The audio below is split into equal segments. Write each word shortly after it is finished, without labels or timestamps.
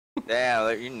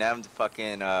Damn, you named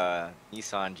fucking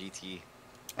Nissan GT.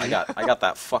 I got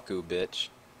that fucku bitch.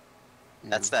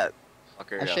 That's that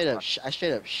fucker. I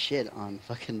straight up shit on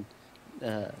fucking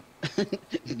Nissan.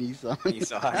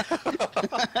 Nissan.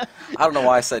 I don't know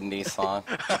why I said Nissan.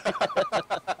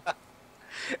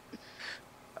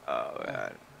 Oh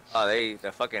man. Oh,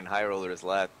 the fucking high rollers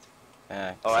left.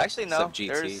 Yeah, Oh, actually no. GT.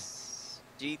 There's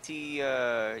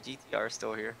GTR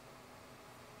still here.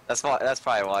 That's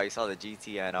probably why you saw the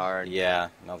GTNR. Yeah,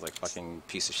 and I was like fucking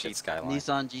piece of shit Skyline.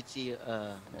 Nissan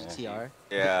GTR.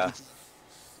 Yeah.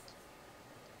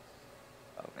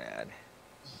 Oh man.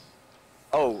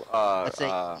 Oh, Let's say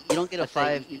you don't get a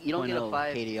 5. You don't get a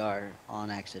 5 KDR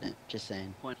on accident. Just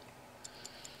saying.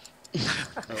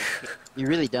 You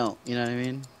really don't. You know what I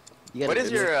mean? You what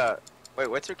is your wait?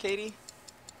 What's your KD?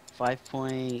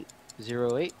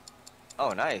 5.08.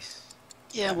 Oh, nice.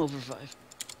 Yeah, I'm over 5.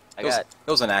 It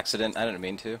was an accident. I didn't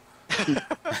mean to.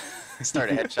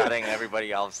 Started headshotting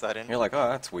everybody all of a sudden. You're like, oh,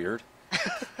 that's weird.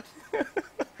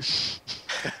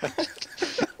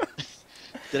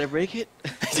 Did I break it?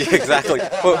 Yeah, exactly.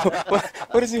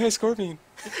 What does your high score mean?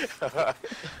 Oh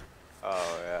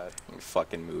man.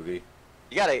 Fucking movie.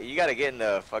 You gotta get in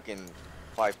the fucking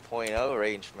 5.0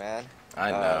 range, man. I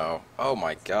know. Oh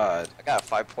my god. I got a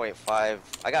 5.5.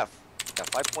 I got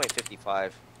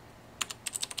 5.55.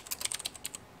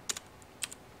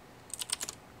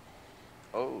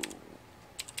 Oh.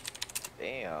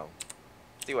 Damn.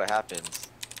 Let's see what happens.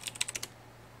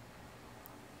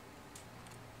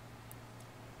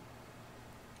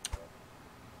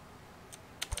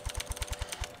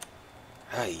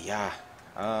 Yeah.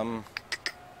 I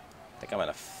think I'm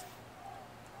gonna.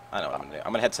 I know what I'm gonna do.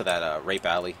 I'm gonna head to that rape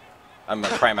alley. I'm a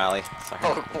crime alley. Sorry.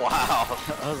 Oh wow.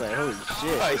 I was like, holy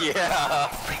shit. Yeah.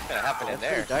 What's gonna happen in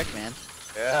there? Pretty dark, man.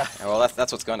 Yeah. Well,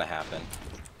 that's what's gonna happen.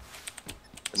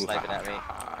 Sniping at me.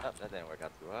 Oh, that didn't work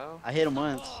out too well. I hit him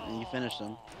once, and you finished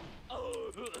him.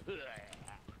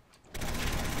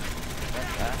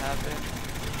 That happened.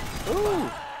 Ooh!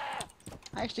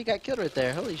 I actually got killed right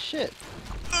there. Holy shit.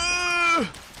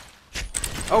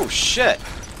 Oh shit!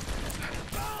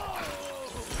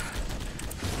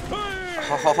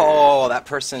 Oh, that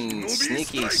person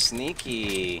sneaky.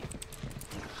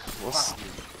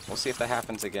 We'll see if that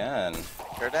happens again.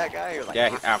 Heard that guy? You're like,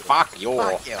 Yeah, fuck you.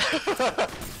 fuck you.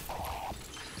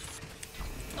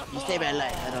 You stay by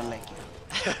light. I don't like you.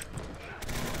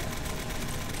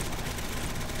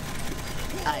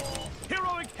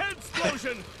 Heroic head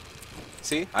explosion.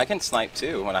 See, I can snipe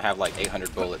too when I have like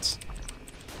 800 bullets.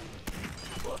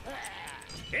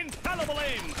 Infallible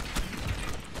aim.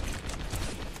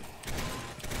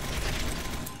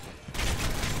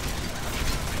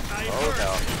 Oh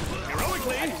no.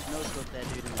 Heroically.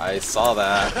 I saw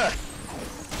that.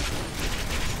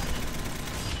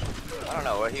 I don't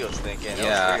know what he was thinking.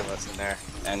 Yeah. There was 3 of us in there.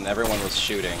 And everyone was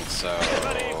shooting, so...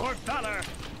 Ready for valor.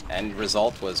 End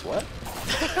result was what?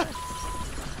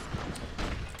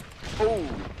 Oh.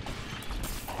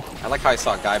 I like how I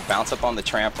saw a guy bounce up on the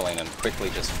trampoline and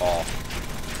quickly just fall.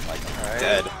 Like,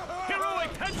 dead.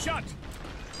 Heroic headshot.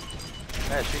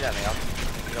 Yeah, shoot at me. I'll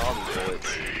need all these bullets.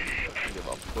 I don't give a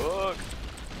fuck.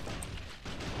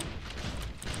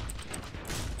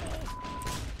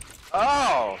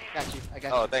 Oh! Got you. I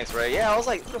got Oh, you. thanks, Ray. Yeah, I was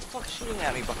like, who the fuck's shooting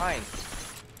at me behind?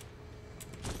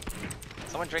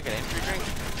 Someone drink an entry drink?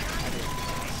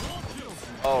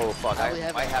 Oh, fuck.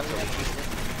 I might have to leave.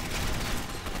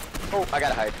 Oh, I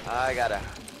gotta hide. I gotta.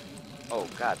 Oh,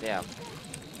 goddamn.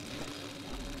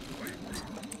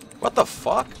 What the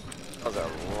fuck? That was a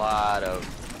lot of.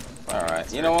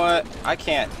 Alright, you know what? I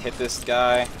can't hit this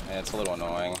guy, and it's a little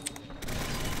annoying.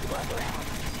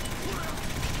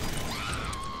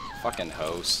 Fucking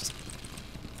host.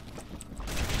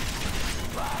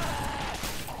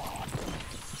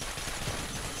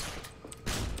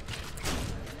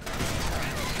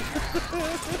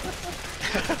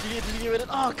 Did you get rid of?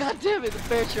 Oh god damn it! The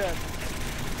bear trap.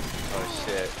 Oh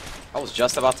shit. I was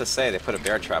just about to say they put a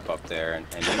bear trap up there,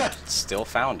 and you still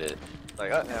found it.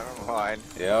 Like, oh, never mind.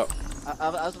 Yep. I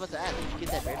was about to ask. Did you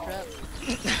get that bear trap?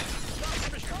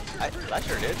 I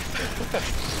sure did.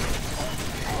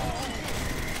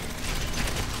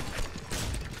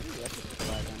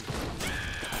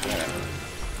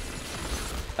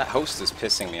 That host is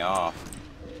pissing me off.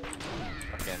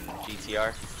 Fucking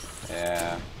GTR.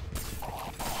 Yeah.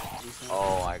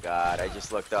 Oh my god, I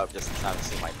just looked up just in time to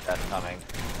see my death coming.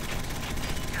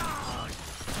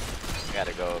 I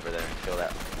gotta go over there and kill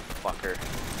that fucker.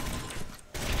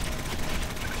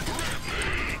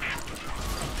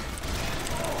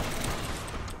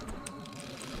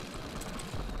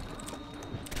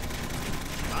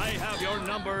 I have your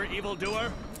number,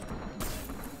 evildoer.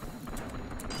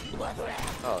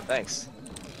 Oh, thanks.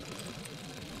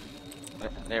 I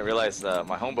didn't realize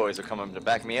my homeboys are coming to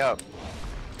back me up.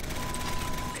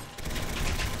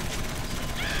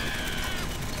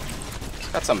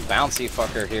 Got some bouncy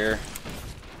fucker here.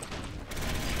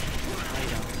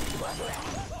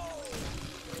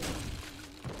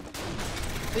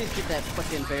 Please get that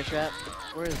fucking bear trap.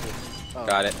 Where is it? Oh.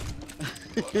 Got it.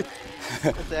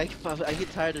 I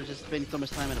get tired of just spending so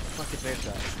much time in a fucking bear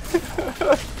trap.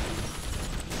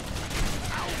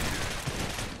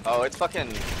 Oh, it's fucking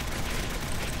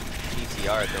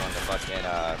GTR throwing the fucking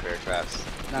bear traps.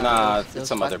 Nah, it's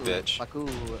some other bitch. Baku,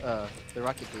 the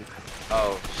rocket dude.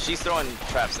 Oh, she's throwing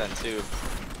traps then too.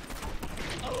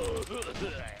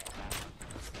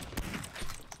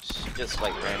 She just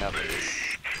like ran up and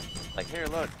just like, here,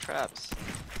 look, traps.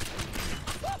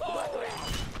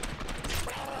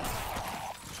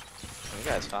 You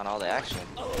guys found all the action.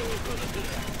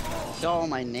 Saw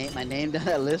my name down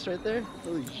that list right there.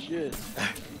 Holy shit!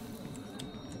 That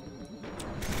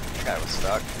guy was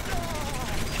stuck.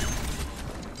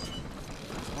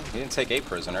 He didn't take a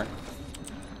prisoner.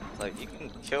 Like, you can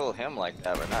kill him like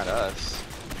that, but not us.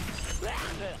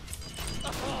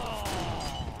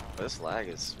 This lag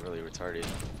is really retarded.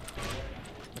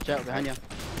 Watch out, behind you.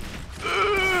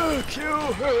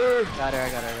 Kill her! Got her, I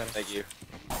got her. Thank you.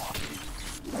 I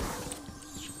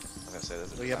was gonna say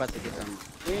this. So you're about to get some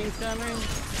incoming.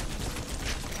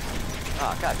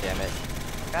 Oh, god damn it.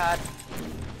 God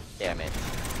damn it.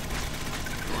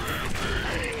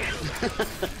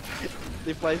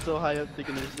 They fly so high up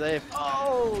thinking they're safe.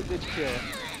 Oh, good kill.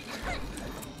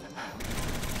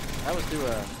 That was through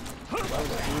a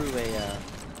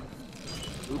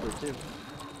Uber too.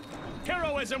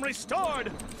 Heroism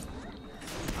restored.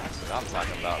 That's what I'm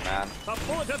talking about, man. The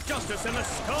bullet of justice in the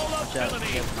skull of Watch out,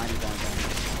 villainy. you have 90 down.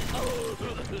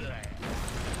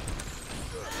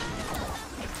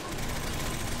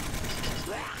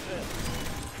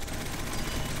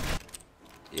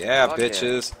 Yeah, Fuck yeah.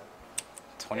 bitches.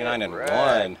 29 and Correct.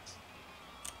 1.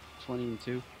 20 and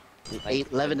 2.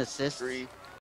 Like, 11 assists. 3.